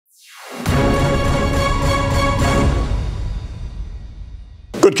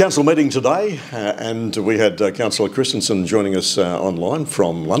Good council meeting today, and we had Councillor Christensen joining us online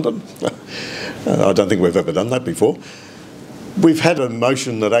from London. I don't think we've ever done that before. We've had a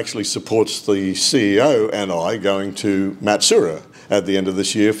motion that actually supports the CEO and I going to Matsura at the end of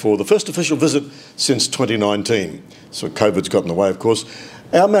this year for the first official visit since 2019. So COVID's got in the way, of course.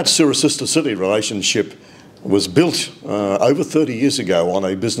 Our Matsura sister city relationship was built over 30 years ago on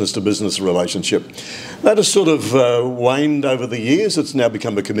a business-to-business relationship. That has sort of waned over the years. It's now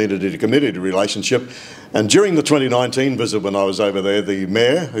become a community-to-community relationship. And during the 2019 visit when I was over there, the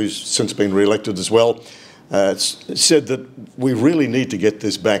Mayor, who's since been re-elected as well, said that we really need to get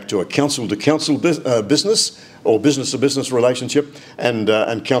this back to a council-to-council business or business-to-business relationship and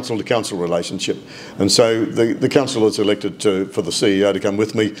council-to-council relationship. And so the council has elected for the CEO to come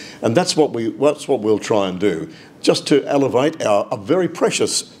with me, and that's what we'll try and do, just to elevate a very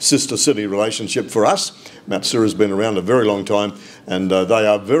precious sister city relationship for us. Matsura has been around a very long time, and they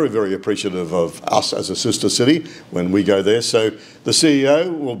are very, very appreciative of us as a sister city when we go there. So the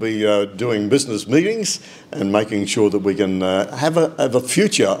CEO will be doing business meetings and making sure that we can have a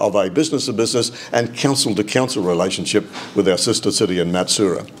future of a business-to-business and council-to-council relationship with our sister city in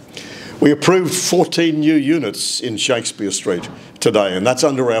Matsura. We approved 14 new units in Shakespeare Street today, and that's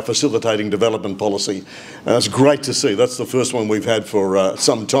under our facilitating development policy. And that's great to see. That's the first one we've had for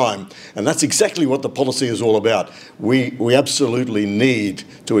some time, and that's exactly what the policy is all about. We absolutely need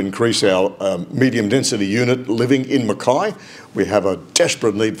to increase our medium density unit living in Mackay. We have a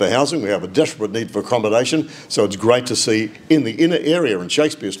desperate need for housing, we have a desperate need for accommodation, so it's great to see in the inner area in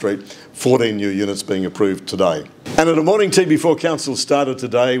Shakespeare Street 14 new units being approved today. And at a morning tea before council started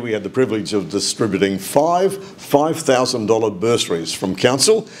today, we had the privilege of distributing five $5,000 bursaries from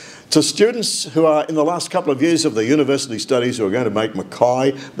council to students who are in the last couple of years of their university studies who are going to make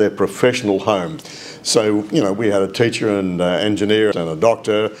Mackay their professional home. So, you know, we had a teacher and engineer and a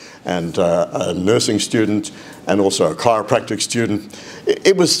doctor and a nursing student and also a chiropractic student.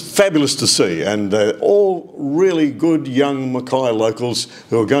 It was fabulous to see, and all really good young Mackay locals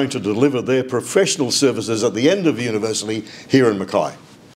who are going to deliver their professional services at the end of university here in Mackay.